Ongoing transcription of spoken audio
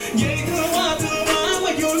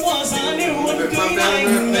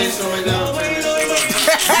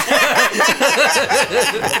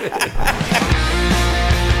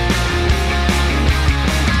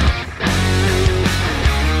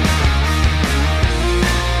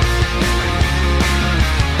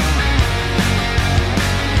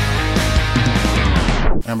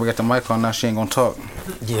Amber got the mic on, now she ain't gonna talk.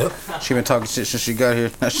 Yep. She been talking shit since she got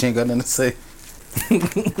here. Now she ain't got nothing to say.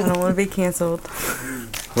 I don't want to be canceled.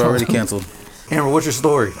 We're already canceled. Amber, what's your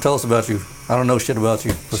story? Tell us about you. I don't know shit about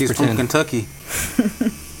you. Let's She's pretend. from Kentucky.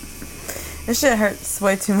 This shit hurts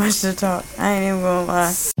way too much to talk. I ain't even gonna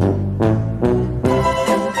lie.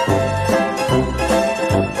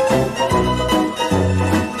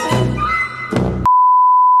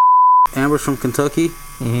 Amber's from Kentucky.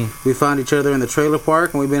 Mm-hmm. We found each other in the trailer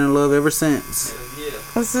park, and we've been in love ever since.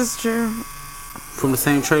 This is true. From the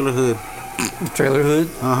same trailer hood. Trailer hood?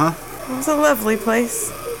 Uh-huh. It was a lovely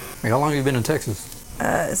place. Hey, how long have you been in Texas?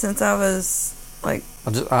 Since I was like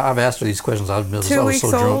I've asked her these questions. I was 2 weeks so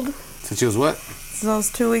old. drunk. Since you was what? Since I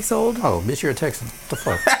was 2 weeks old. Oh, bitch, you're a Texan. What the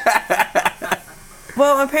fuck?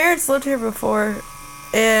 Well, my parents lived here before,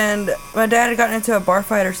 and my dad had gotten into a bar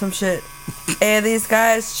fight or some shit. And these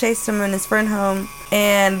guys chased him and his friend home,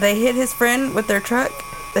 and they hit his friend with their truck.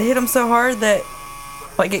 They hit him so hard that,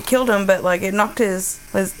 like, it killed him, but, like, it knocked his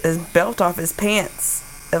belt off his pants.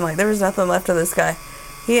 And, like, there was nothing left of this guy.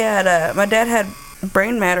 He had, my dad had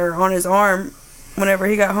brain matter on his arm whenever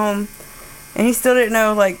he got home, and he still didn't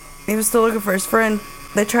know, like, he was still looking for his friend.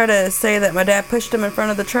 They try to say that my dad pushed him in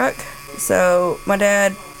front of the truck, so my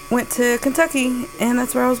dad went to Kentucky, and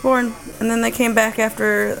that's where I was born. And then they came back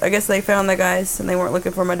after, I guess they found the guys, and they weren't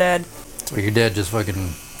looking for my dad. So your dad just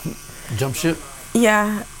fucking jumped ship?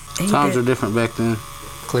 Yeah. Times are different back then.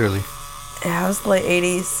 Clearly. Yeah, it was the late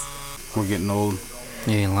 80s. We're getting old.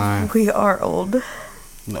 You ain't lying. We are old.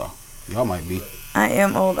 No, y'all might be. I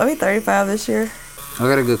am old. I'll be 35 this year. I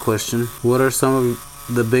got a good question. What are some of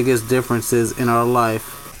the biggest differences in our life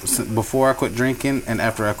before I quit drinking and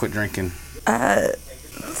after I quit drinking?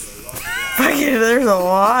 Fucking, there's a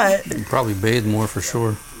lot. You probably bathe more for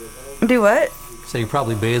sure. Do what? So you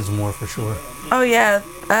probably bathes more for sure. Oh, yeah.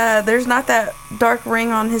 There's not that dark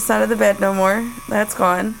ring on his side of the bed no more. That's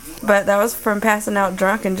gone. But that was from passing out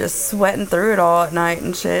drunk and just sweating through it all at night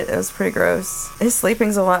and shit. It was pretty gross. His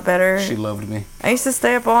sleeping's a lot better. She loved me. I used to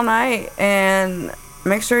stay up all night and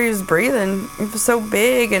make sure he was breathing. He was so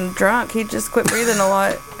big and drunk, he just quit breathing a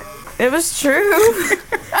lot. It was true.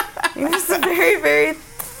 He was a very, very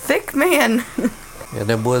thick man. Yeah,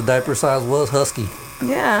 that boy's diaper size was husky.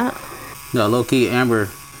 Yeah. No, low-key, Amber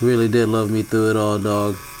really did love me through it all,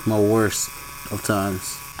 dog. My worst of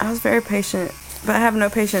times. I was very patient, but I have no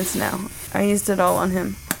patience now. I used it all on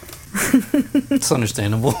him. It's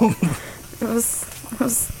understandable. It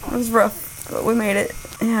was rough, but we made it.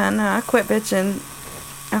 Yeah, no, I quit bitching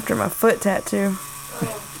after my foot tattoo.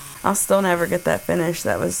 I'll still never get that finished.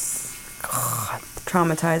 That was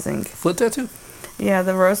traumatizing. Foot tattoo? Yeah,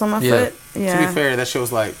 the rose on my foot. Yeah. To be fair, that shit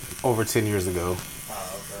was like over 10 years ago.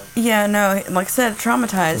 Yeah, no, like I said,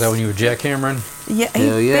 traumatized. Is that when you were jackhammering? Yeah,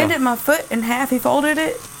 he bended my foot in half. He folded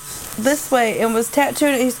it this way and was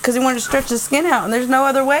tattooed because he wanted to stretch the skin out, and there's no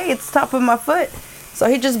other way. It's the top of my foot. So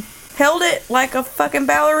he just held it like a fucking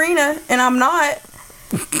ballerina, and I'm not.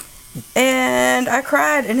 And I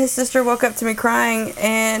cried, and his sister woke up to me crying,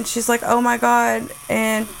 and she's like, oh my God.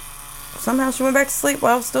 And somehow she went back to sleep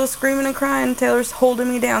while I was still screaming and crying. Taylor's holding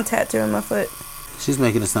me down, tattooing my foot. She's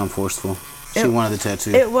making it sound forceful. She wanted the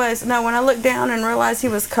tattoo. It was. No, when I looked down and realized he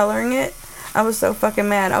was coloring it, I was so fucking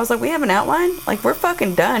mad. I was like, we have an outline? Like, we're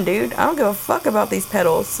fucking done, dude. I don't give a fuck about these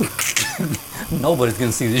petals. Nobody's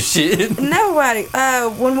gonna see this shit. Nobody.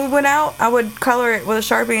 When we went out, I would color it with a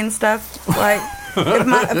Sharpie and stuff. Like, if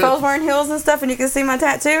I was wearing heels and stuff and you could see my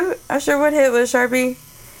tattoo, I sure would hit it with a Sharpie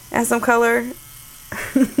and some color.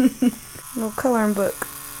 Little coloring book.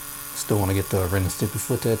 Still want to get the Ren and Stimpy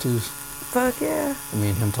foot tattoos. Fuck yeah. Me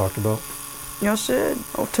and him talked about. Y'all should.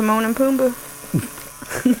 Oh, Timon and Pumbaa.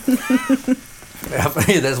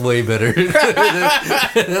 That's way better.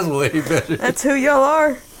 That's way better. That's who y'all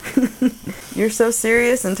are. You're so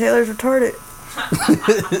serious and Taylor's retarded.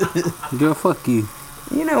 Girl, fuck you.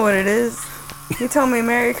 You know what it is. He told me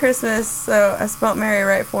Merry Christmas, so I spelled Merry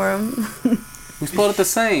right for him. We spelled it the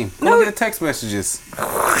same. Look at the text messages.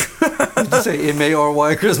 Did you say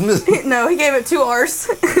M-A-R-Y Christmas? No, he gave it 2 R's.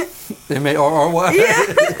 M-A-R-R-Y?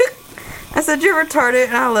 Yeah. I said, you're retarded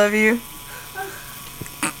and I love you.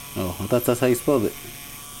 Oh, I thought that's how you spelled it.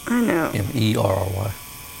 I know. M-E-R-R-Y.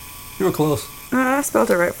 You were close. No, I spelled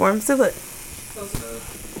it right for him. See, look.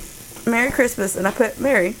 Merry Christmas, and I put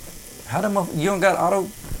Merry. How the you don't got auto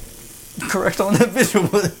correct on that bitch or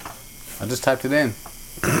what? I just typed it in.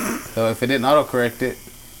 So if it didn't autocorrect it,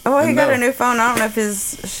 Oh, he got No. a new phone. I don't know if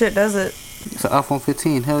his shit does it. it's an iPhone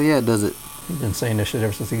 15. Hell yeah, it does it. He's been saying that shit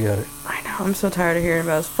ever since he got it. I know. I'm so tired of hearing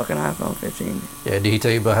about his fucking iPhone 15. Yeah, did he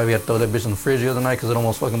tell you about how he had to throw that bitch in the fridge the other night because it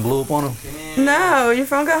almost fucking blew up on him? No, your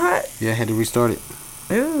phone got hot? Yeah, I had to restart it.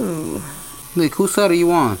 Ooh. Nick, whose side are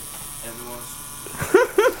you on?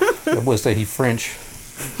 That boy said he French.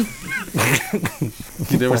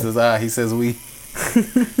 He never says I. He says we.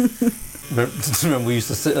 Remember we used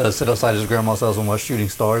to sit outside his grandma's house and watch shooting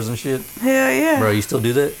stars and shit? Hell yeah. Bro, you still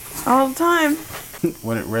do that? All the time.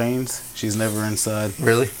 When it rains, she's never inside.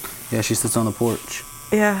 Really? Yeah, she sits on the porch.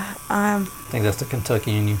 Yeah, I think that's the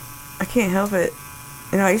Kentucky in you. I can't help it.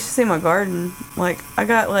 You know, you should see my garden. Like, I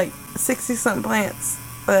got like 60-something plants,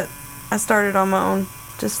 but I started on my own,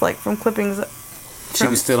 just like from clippings. She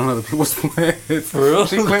be stealing other people's plants. For real?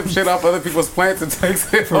 She clips shit off other people's plants and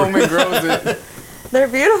takes it home and grows it. They're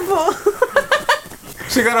beautiful.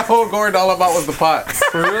 She got a whole garden. All about was the pots.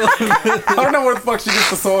 For real? I don't know where the fuck she gets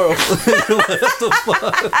the soil.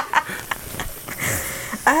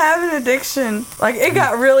 I have an addiction. Like, it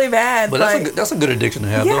got really bad. But like, that's a good addiction to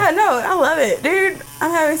have, yeah, though. no, I love it, dude.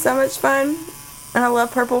 I'm having so much fun, and I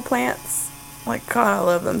love purple plants. Like, God, I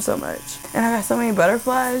love them so much. And I got so many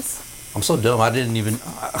butterflies. I'm so dumb. I didn't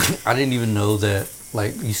even know that,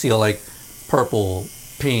 like, you see all, like, purple,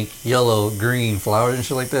 pink, yellow, green flowers and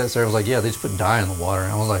shit like that. Sarah was like, yeah, they just put dye in the water.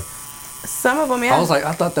 And I was like, Some of them, yeah. I was like,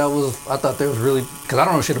 I thought that was really, because I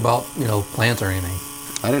don't know shit about, plants or anything.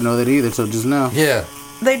 I didn't know that either till just now. Yeah.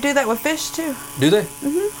 They do that with fish too. Do they?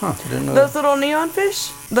 Mm-hmm. Huh, I didn't know Those that. little neon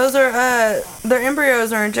fish. Those are their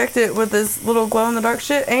embryos are injected with this little glow in the dark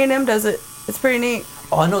shit. A&M does it. It's pretty neat.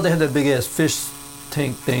 Oh, I know they have that big ass fish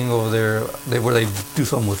tank thing over there where they do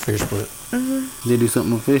something with fish, but They do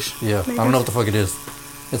something with fish. yeah, I don't know what the fuck it is.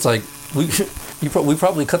 It's like we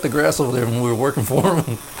probably cut the grass over there when we were working for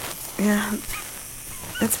them. Yeah,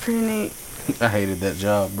 it's pretty neat. I hated that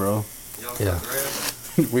job, bro. Yeah,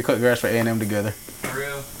 We cut grass for A&M together. For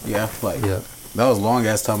real? Yeah, like yeah, that was a long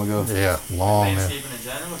ass time ago. yeah. Long man. Landscaping in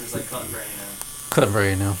general, or just like cutting right now? Cutting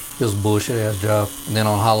right now. It was a bullshit ass job. And then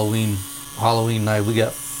on Halloween night, we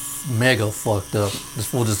got mega fucked up. This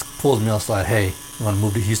fool just pulls me outside. Hey, you want to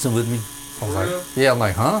move to Houston with me? I was real? like, yeah. I'm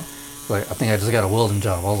like, huh? He's like, I think I just got a welding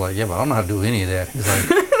job. I was like, yeah, but I don't know how to do any of that. He's like,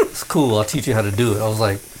 it's cool. I'll teach you how to do it. I was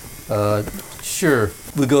like, sure.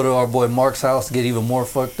 We go to our boy Mark's house to get even more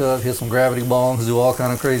fucked up, hit some gravity bongs, do all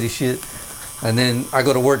kind of crazy shit. And then I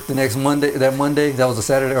go to work the next Monday. That was a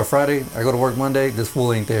Saturday or Friday. I go to work Monday. This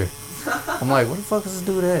fool ain't there. I'm like, where the fuck is this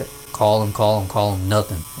dude at? Call him,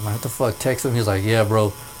 nothing. I'm like, what the fuck? Text him. He's like, yeah,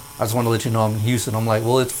 bro. I just want to let you know I'm in Houston. I'm like,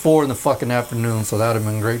 well, it's 4 in the fucking afternoon, so that would have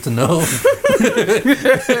been great to know.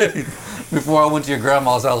 Before I went to your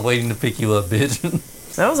grandma's house waiting to pick you up, bitch.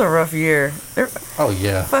 That was a rough year. Oh,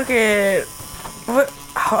 yeah. Fucking what?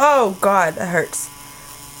 Oh God, that hurts.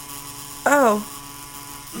 Oh.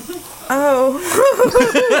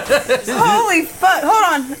 Holy fuck! Hold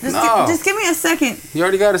on. Just give me a second. You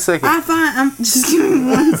already got a second. I'm fine. Just give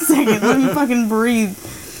me 1 second. Let me fucking breathe.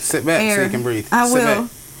 Sit back so Air. you can breathe. I Sit will.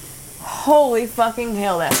 back. Holy fucking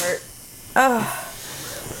hell, that hurt. Oh.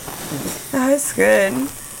 That's good.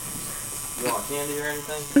 You want candy or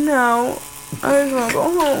anything? No. I just want to go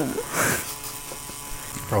home.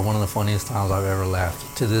 Bro, one of the funniest times I've ever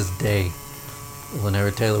laughed to this day,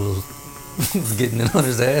 whenever Taylor was getting in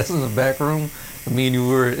Hunter's ass in the back room, and me and you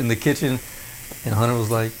were in the kitchen, and Hunter was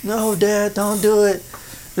like, no, Dad, don't do it.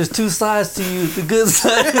 There's 2 sides to you, the good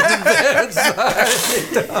side and the bad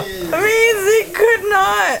side. I mean, he could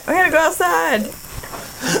not. We had to go outside.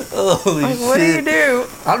 Holy Like, shit. what do you do?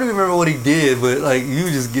 I don't even remember what he did, but like, you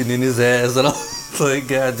just getting in his ass, and I was like,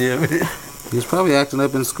 God damn it. He was probably acting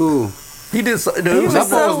up in school. He did so, He dude, was That boy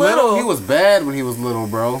so was little. little. He was bad when he was little,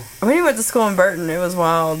 bro. When he went to school in Burton, it was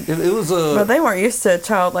wild. it was But they weren't used to a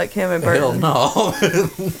child like him in hell Burton. no.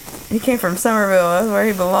 He came from Somerville. That's where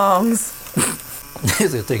he belongs.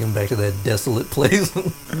 He's gonna take him back to that desolate place.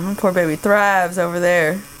 Oh, poor baby thrives over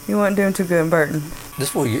there. He wasn't doing too good in Burton.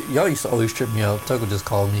 This boy, y'all used to always trip me out. Tucker just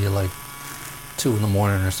called me at like 2 in the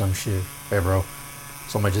morning or some shit. Hey, bro,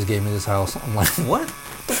 somebody just gave me this house. I'm like, what?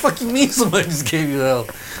 What the fuck you mean somebody just gave you the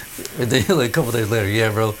house? And then like a couple days later,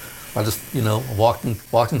 yeah, bro, I just, walked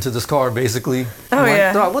into this car basically. Oh, I'm like,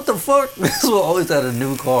 yeah. Dog, what the fuck? This was always had a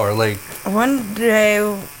new car. Like, One day,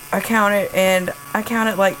 I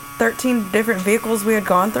counted like 13 different vehicles we had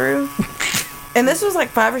gone through. And this was like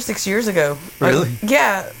 5 or 6 years ago. Like, Really?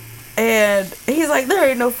 yeah. And he's like, there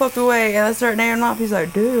ain't no fucking way. And I start naming them off. He's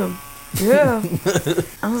like, damn. Yeah.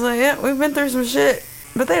 I was like, yeah, we've been through some shit.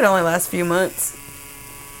 But they'd only last a few months.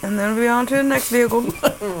 and then we'll be on to the next vehicle.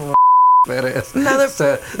 Fat ass. Another,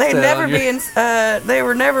 Sat never on your- being, they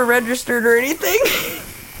were never registered or anything.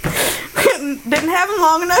 Didn't have them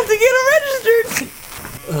long enough to get them registered.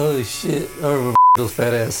 Oh shit! I remember those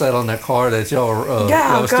fat ass sat on that car that y'all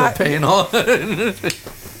y'all were still God. paying on.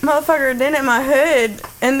 Motherfucker dented my hood,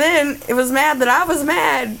 and then it was mad that I was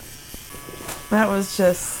mad. That was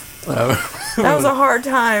just, that was a hard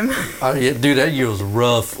time. Yeah, dude, that year was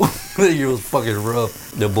rough. That year was fucking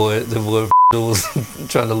rough. The boy was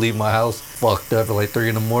trying to leave my house, fucked up at like 3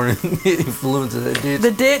 a.m. He flew into that ditch.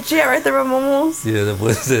 The ditch, yeah, right there by Momo's. Yeah, the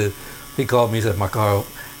boy said, he called me, he said, my car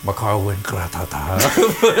went gratata.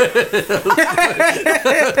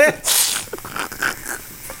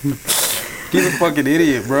 He's a fucking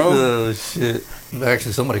idiot, bro. Oh shit!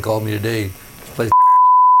 Actually, somebody called me today. Place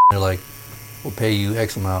they're like, "We'll pay you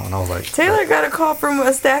X amount," and I was like, Taylor got a call from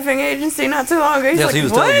a staffing agency not too long ago. He's "Yes, like, he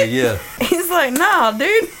was what? telling me, yeah." He's like, nah,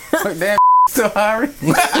 dude. Fuck that still hiring.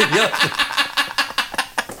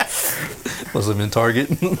 Was him in Target?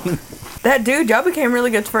 That dude, y'all became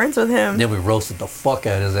really good friends with him. Then we roasted the fuck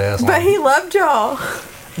out of his ass. But he loved y'all.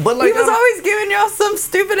 But like, He was always giving y'all some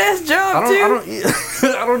stupid ass job, too.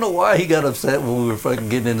 I don't know why he got upset when we were fucking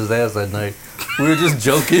getting in his ass that night. We were just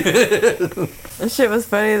joking. That shit was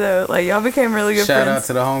funny, though. Like, y'all became really good Shout out friends.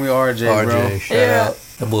 to the homie RJ, bro. RJ, shout Yeah. out.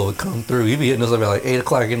 That boy would come through. He'd be hitting us up at like 8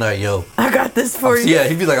 o'clock at night, yo. I got this for you. Yeah,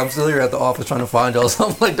 he'd be like, I'm still here at the office trying to find y'all. So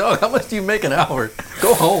I'm like, dog, how much do you make an hour?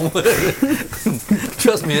 Go home.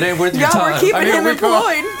 Trust me, it ain't worth your Y'all time. were keeping I need a him week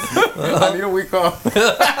off. employed. I need a week off.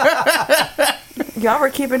 Y'all were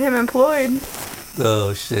keeping him employed.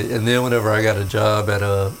 Oh shit! And then whenever I got a job at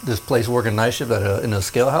this place working night shift at in a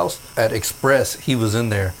scale house at Express, he was in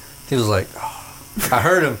there. He was like, oh. I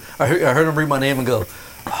heard him. I heard him read my name and go.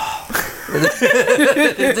 Oh. And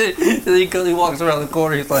then he walks around the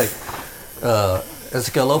corner. He's like,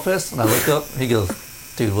 Ezequiel Lopez, and I look up. He goes,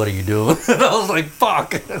 dude, what are you doing? And I was like,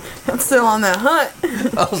 fuck. I'm still on that hunt.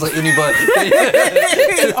 I was like, anybody.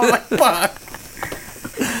 I'm like, fuck.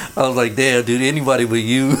 I was like, damn, dude, anybody but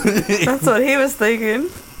you. That's what he was thinking.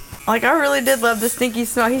 Like, I really did love the stinky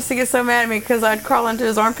smell. He used to get so mad at me because I'd crawl into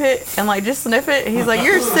his armpit and, like, just sniff it. He's like,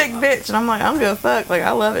 you're a sick bitch. And I'm like, I don't give a fuck. Like,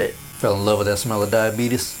 I love it. Fell in love with that smell of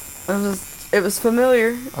diabetes. It was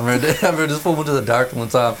familiar. I remember this fool went to the doctor one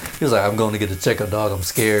time. He was like, I'm going to get a checkup, dog. I'm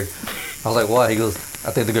scared. I was like, why? He goes,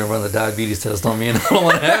 I think they're going to run the diabetes test on me and I don't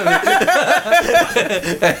want to have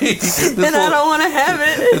it. And I don't want to have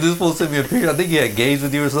it. This fool sent me a picture. I think he had games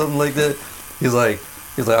with you or something like that. He's like,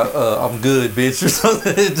 I'm good, bitch, or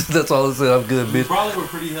something. That's all he said. I'm good, You bitch. probably were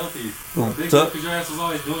pretty healthy. Big So- because your ass was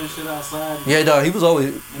always doing shit outside Yeah, dog. He was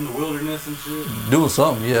always in the wilderness and shit. doing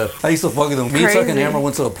something. Yeah, I used to fuck with him. Me and Crazy. Chuck and Hammer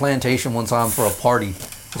went to a plantation one time for a party.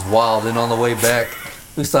 It was wild. Then on the way back,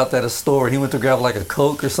 we stopped at a store. He went to grab like a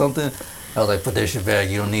Coke or something. I was like, put that shit back.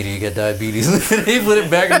 You don't need it. You got diabetes. He put it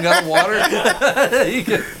back and got water.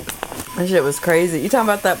 That shit was crazy. You talking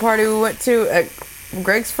about that party we went to at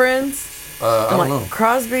Greg's friends? I don't know.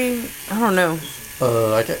 Crosby? I don't know.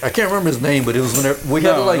 I can't remember his name, but it was whenever we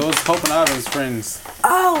had to No, like. it was Hope and Ivan's friends.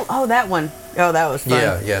 Oh, that one. Oh, that was fun.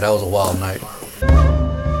 Yeah, that was a wild night.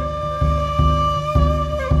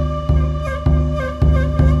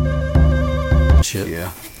 Shit.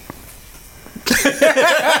 Yeah.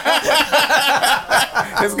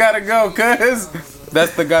 It's gotta go, cuz.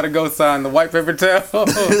 That's the gotta go sign, the white paper towel.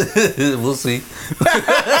 We'll see.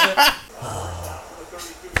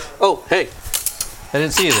 Oh, hey. I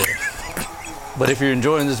didn't see you there. But if you're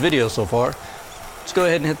enjoying this video so far, just go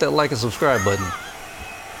ahead and hit that like and subscribe button.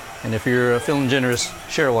 And if you're feeling generous,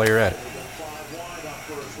 share it while you're at it.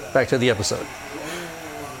 Back to the episode.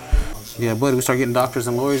 Yeah, buddy, we start getting doctors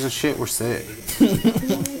and lawyers and shit, we're set.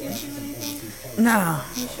 No.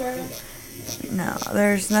 No,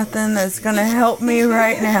 there's nothing that's gonna help me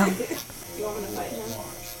right now.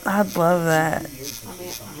 I'd love that.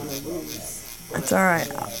 It's all right.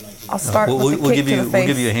 I'll start with a kick to the face. We'll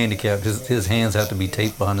give you a handicap because his hands have to be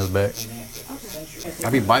taped behind his back. I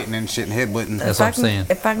be biting and shit and headbutting. That's what I'm saying.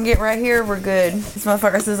 If I can get right here, we're good. This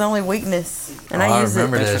motherfucker's his only weakness, and I use it.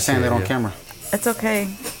 remember Thanks that for saying shit, that on yeah. camera. It's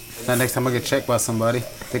okay. Now next time I get checked by somebody,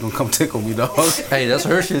 they gonna come tickle me, dog. Hey, that's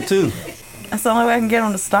her shit too. That's the only way I can get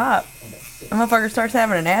him to stop. The motherfucker starts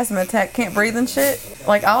having an asthma attack, can't breathe and shit.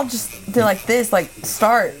 Like, I'll just do like this, like,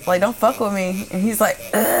 start. Like, don't fuck with me. And he's like,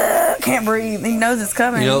 can't breathe. He knows it's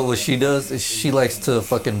coming. You know what she does? Is she likes to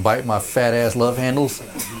fucking bite my fat ass love handles,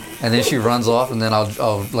 and then she runs off, and then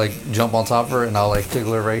I'll like jump on top of her and I'll like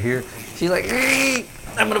tickle her right here. She's like,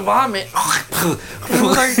 I'm gonna vomit. The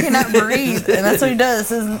motherfucker cannot breathe. And that's what he does.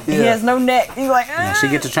 He has no neck. He's like, When she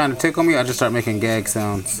get to trying to tickle me, I just start making gag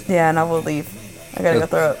sounds. yeah, and I will leave. I gotta go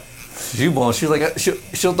throw up. She won't. She's like,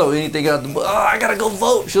 she'll throw anything out the book. Oh, I gotta go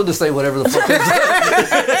vote. She'll just say whatever the fuck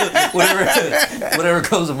whatever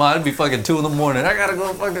comes to mind. It'd be fucking 2 a.m. I gotta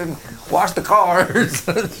go fucking wash the cars.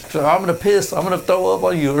 So I'm gonna piss. I'm gonna throw up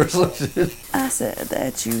on you or some shit. I said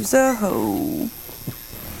that you's a hoe.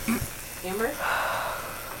 Amber,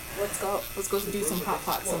 let's go do some hot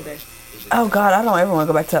pot someday. Oh God, I don't ever want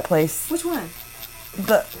to go back to that place. Which one?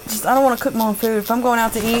 I don't want to cook my own food. If I'm going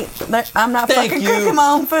out to eat, I'm not Thank fucking you. cooking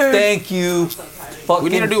my own food. Thank you. Fucking We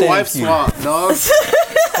need to do thank wife you. swap, dog.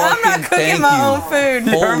 I'm not cooking my own food.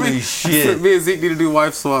 Holy shit. Me and Zeke need to do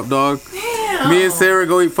wife swap, dog. Me and Sarah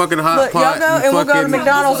go eat fucking hot Look, y'all pot. go and we'll go to fucking-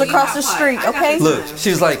 McDonald's across the street, okay? Look,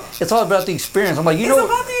 she's like, it's all about the experience. I'm like, you know,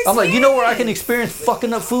 about the I'm like, you know where I can experience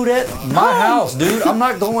fucking up food at? My house, dude. I'm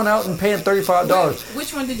not going out and paying $35.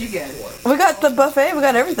 Which one did you get? We got the buffet. We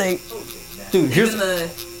got everything. Dude, here's Even the.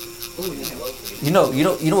 Ooh, yeah.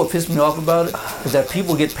 you know what pissed me off about it is that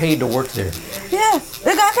people get paid to work there. Yeah,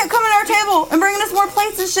 the guy kept coming to our table and bringing us more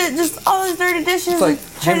plates and shit. Just all these dirty dishes. like, and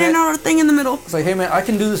hey, turning man. out our thing in the middle. It's like, hey man, I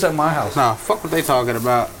can do this at my house. Nah, fuck what they talking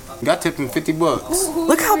about. Got tipped him $50.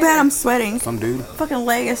 Look how bad I'm sweating. Some dude. Fucking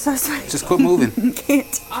leg is so sweaty. Just quit moving.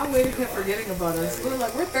 Can't. Our waiter kept forgetting about us. We're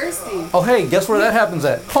like, we're thirsty. Oh hey, guess where that happens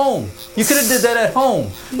at? Home. You could have did that at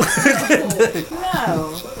home.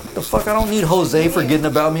 No. The fuck, I don't need Jose forgetting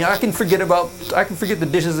about me. I can forget the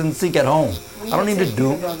dishes in the sink at home. I don't need to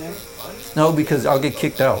do it. No, because I'll get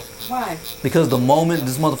kicked out. Why? Because the moment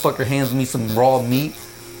this motherfucker hands me some raw meat,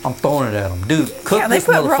 I'm throwing it at him. Dude, cook Yeah, they this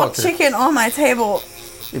put raw motherfucker. chicken on my table.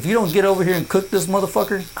 If you don't get over here and cook this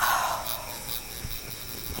motherfucker,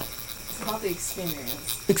 It's about the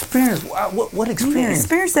experience. experience. What You experience?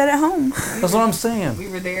 experienced that at home. That's what I'm saying. We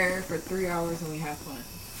were there for 3 hours and we had fun.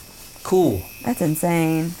 Cool. That's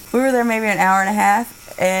insane. We were there maybe an hour and a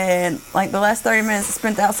half, and like the last 30 minutes I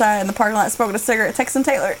spent outside in the parking lot smoking a cigarette, texting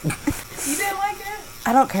Taylor. You didn't like it?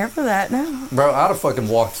 I don't care for that, no. Bro, I'd have fucking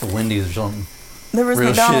walked to Wendy's or something. There was Real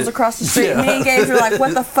McDonald's shit. across the street. Yeah. Me and Gage were like,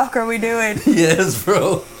 what the fuck are we doing? Yes,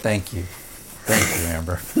 bro. Thank you. Thank you,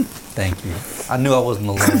 Amber. Thank you. I knew I wasn't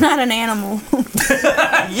I'm alone. not an animal.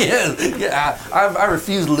 Yeah. I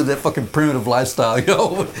refuse to live that fucking primitive lifestyle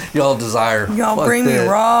y'all desire. Y'all Fuck bring me that.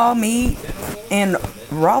 raw meat and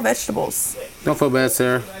raw vegetables. Don't feel bad,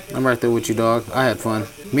 Sarah. I'm right there with you, dog. I had fun.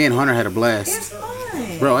 Me and Hunter had a blast. It's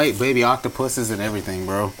fun. Bro, I ate baby octopuses and everything,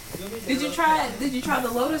 bro. Did you try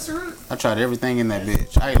the lotus root? I tried everything in that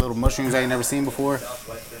bitch. I ate little mushrooms I ain't never seen before.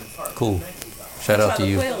 Cool. Shout out Try to the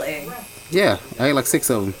you. quail egg. Yeah, I ate like 6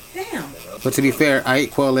 of them. Damn. But to be fair, I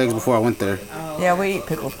ate quail eggs before I went there. Yeah, we eat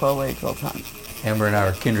pickled quail eggs all the time. Amber and I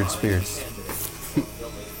are kindred spirits.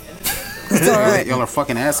 It's alright. Y'all are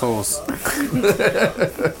fucking assholes.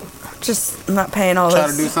 Just not paying all Try to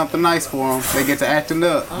this. do something nice for them. They get to acting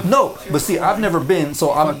up. No, but see, I've never been,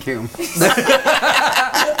 so I'm. Fuck him.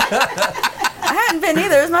 I hadn't been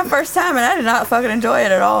either. It was my first time, and I did not fucking enjoy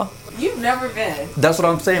it at all. You've never been. That's what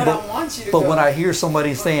I'm saying. But I want you to but go. when I hear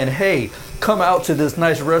somebody saying, "Hey, come out to this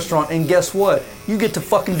nice restaurant," and guess what? You get to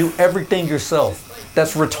fucking do everything yourself.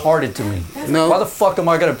 That's retarded to me. No. Why the fuck am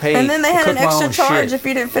I gonna pay? And then they to had cook an my extra own charge shit? if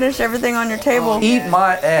you didn't finish everything on your table. Eat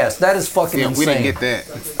my ass. That is fucking Yeah, insane. we didn't get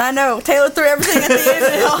that. I know. Taylor threw everything at the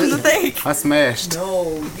end on the thing. I smashed.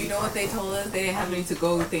 No, you know what they told us? They didn't have any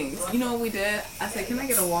to-go things. You know what we did? I said, can I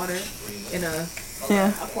get a water in a...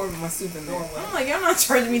 Yeah. I poured my soup in there. I'm like, y'all not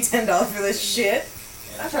charging me $10 for this shit.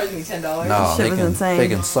 Not charging me $10. No, Shit they was can, insane. they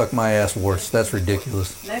can suck my ass worse. That's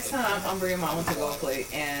ridiculous. Next time, I'm bringing my own to-go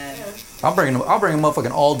plate, and I'll bring a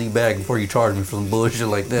motherfucking Aldi bag before you charge me for some bullshit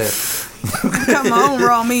like that. Got my own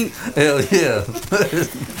raw meat. Hell yeah.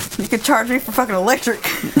 You could charge me for fucking electric.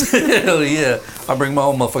 Hell yeah. I'll bring my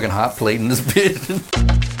own motherfucking hot plate in this bitch.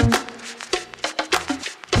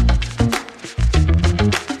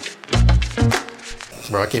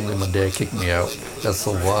 Bro, I can't believe my dad kicked me out. That's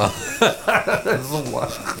so wild. That's so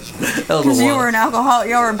wild. That was Because a you wild. were an alcoholic.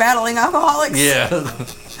 Y'all were battling alcoholics. Yeah.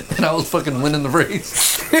 And I was fucking winning the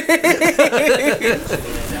race.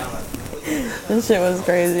 This shit was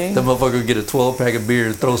crazy. That motherfucker would get a 12-pack of beer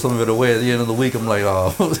and throw some of it away at the end of the week. I'm like,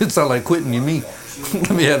 oh, it sounds like quitting you, me.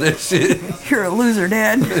 Let me have that shit. You're a loser,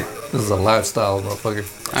 Dad. This is a lifestyle,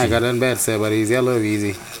 motherfucker. I ain't got nothing bad to say about Easy. I love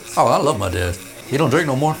Easy. Oh, I love my dad. He don't drink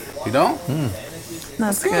no more. You don't?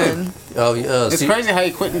 That's good. Oh, yeah. It's see- crazy how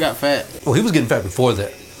he quit and got fat. Well, he was getting fat before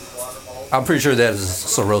that. I'm pretty sure that is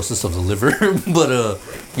cirrhosis of the liver, but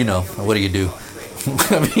you know, what do you do?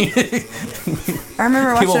 I mean, I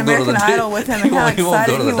remember he watching won't go to American the Idol with him and how he won't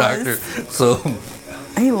excited go to the he doctor. was. So,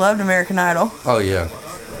 He loved American Idol. oh yeah,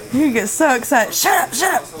 He gets so excited. Shut up,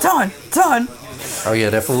 shut up. It's on, it's on. oh yeah,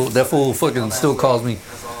 that fool fucking still calls me.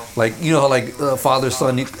 Like, you know how, like, father,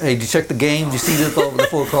 son, hey, did you check the game? Did you see this? The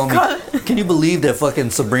fool called me. Can you believe that fucking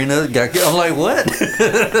Sabrina got killed? I'm like, what?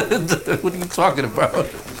 What are you talking about?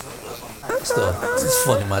 Stuff. It's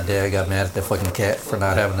funny, my dad got mad at that fucking cat for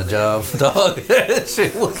not having a job. Dog, that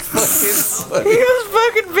shit was fucking He funny. was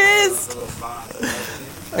fucking pissed.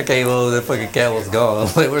 I came over, that fucking cat was gone.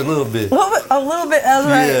 I'm like, we're a little bit. What? A little bit. I was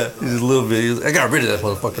like, Yeah, just a little bit. He was, I got rid of that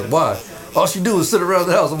motherfucker. Why? All she do is sit around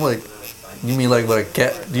the house. I'm like, you mean like what a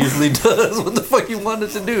cat usually does? What the fuck you wanted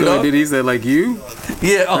to do, dog? Did he say like you?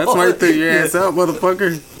 Yeah. That's why you threw your ass out,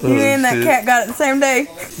 motherfucker. you and that shit. cat got it the same day.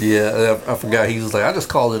 Yeah, I forgot. He was like, I just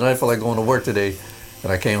called it. I didn't feel like going to work today.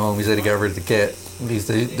 And I came home. He said he got rid of the cat. He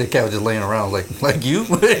said the cat was just laying around. Like you?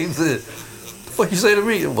 He said, the fuck you say to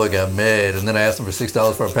me? The boy got mad. And then I asked him for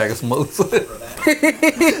 $6 for a pack of smokes.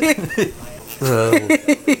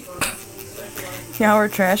 Y'all were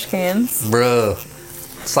trash cans. Bruh.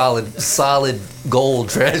 Solid gold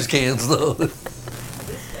trash cans, though.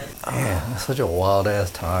 Man, that's such a wild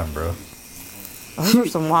ass time, bro. Those were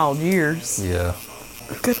some wild years. Yeah.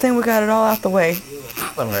 Good thing we got it all out the way.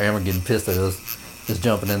 I remember getting pissed at us. Just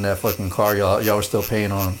jumping in that fucking car y'all were still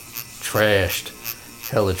paying on. Trashed.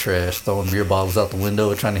 Hella trash. Throwing beer bottles out the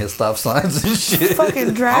window, trying to hit stop signs and shit.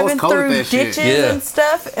 Fucking driving cold with through that shit. ditches Yeah. and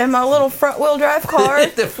stuff in my little front wheel drive car.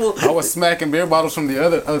 That fool. I was smacking beer bottles from the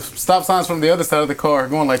other stop signs from the other side of the car,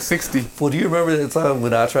 going like 60. Well, do you remember that time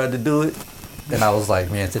when I tried to do it? And I was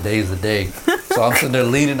like, man, today's the day. So I'm sitting there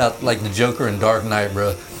leaning out like the Joker in Dark Knight,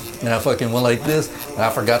 bro. And I fucking went like this, and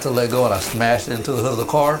I forgot to let go, and I smashed it into the hood of the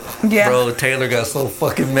car. Yeah. Bro, Taylor got so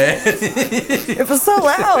fucking mad. It was so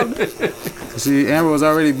loud. See, Amber was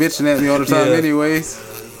already bitching at me all the time Yeah. anyways.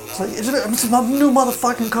 It's like, it's my new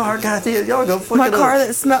motherfucking car. Goddamn, y'all go fuck My it car up.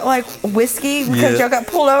 that smelled like whiskey because Yeah. y'all got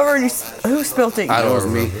pulled over and who spilled it? I That don't was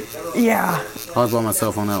me. remember. Yeah. I was by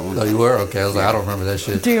myself on that one. Oh, you were? Okay. I was like, I don't remember that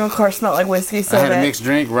shit. Dude, your car smelled like whiskey so I had a bad. mixed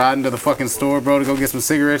drink, riding to the fucking store, bro, to go get some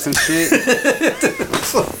cigarettes and shit.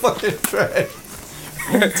 So fucking trash.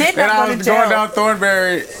 Did And not I go was to jail. going down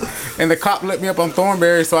Thornberry, and the cop let me up on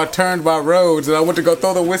Thornberry, so I turned by Rhodes, and I went to go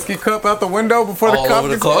throw the whiskey cup out the window before the All cop over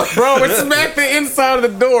the gets- car. Bro, it smacked the inside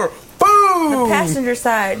of the door. Boom! Passenger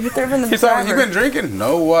side. You threw it in the He's like, you driver. been drinking?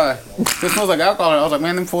 No, why? This smells like alcohol. I was like,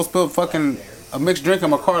 man, them fools spilled fucking a mixed drink in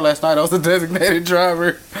my car last night. I was the designated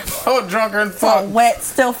driver. I was drunker and It's all fuck. wet,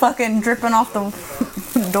 still fucking dripping off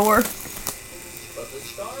the door.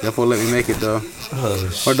 That fool let me make it though. Oh,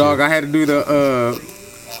 Or shit. dog, I had to do the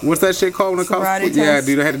what's that shit called when the cops? Sobriety Yeah, test?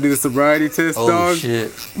 dude, I had to do the sobriety test, Oh, dog.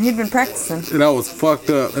 shit. He'd been practicing. And I was fucked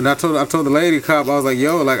up. And I told the lady cop, I was like,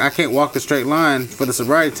 yo, like I can't walk the straight line for the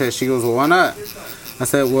sobriety test. She goes, well, why not? I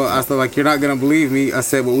said, like, you're not gonna believe me. I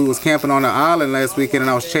said, well, we was camping on the island last weekend, and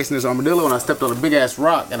I was chasing this armadillo, and I stepped on a big ass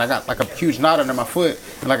rock, and I got like a huge knot under my foot.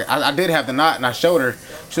 And like I did have the knot, and I showed her.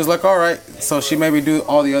 She was like, all right. So she made me do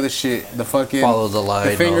all the other shit, the fucking Follow the line.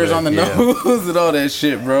 the fingers and all on the that, nose and all that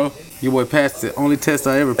shit, bro. Your boy passed it. Only test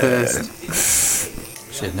I ever passed.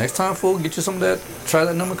 Shit, next time, fool, get you some of that. Try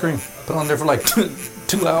that number cream. Put on there for like 2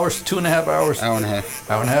 hours, 2.5 hours, Hour and a half.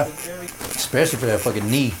 hour and a half. Especially for that fucking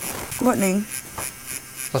knee. What knee?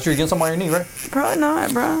 Thought you were getting something on your knee, right? Probably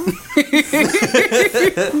not, bro. I'll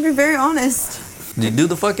be very honest. Did you do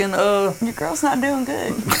the fucking, Your girl's not doing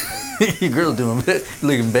good. your girl doing bad,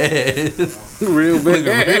 looking bad. Real big.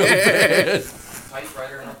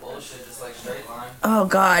 Typewriter and bullshit, just like straight line. Oh,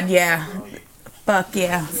 God, yeah. Fuck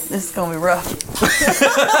yeah. This is gonna be rough.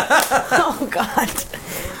 Oh, God.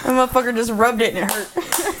 That motherfucker just rubbed it and it hurt.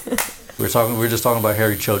 We were just talking about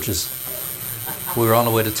hairy choaches. We were on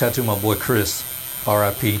the way to tattoo my boy Chris,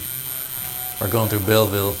 R.I.P. We're going through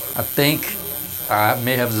Belleville. I think I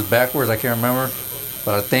may have this backwards. I can't remember,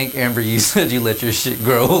 but I think Amber, you said you let your shit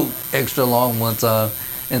grow extra long one time,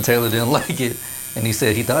 and Taylor didn't like it. And he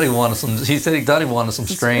said he thought he wanted some. He said he thought he wanted some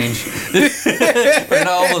strange. And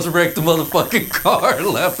I almost wrecked the motherfucking car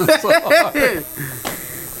laughing so hard.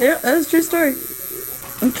 Yeah, that's a true story.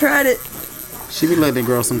 I tried it. She be letting it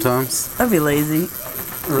grow sometimes. I'd be lazy.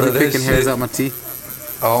 Bro, that Picking hairs shit out my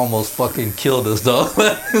teeth. almost fucking killed us, dog.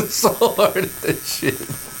 Laughing so hard at that shit.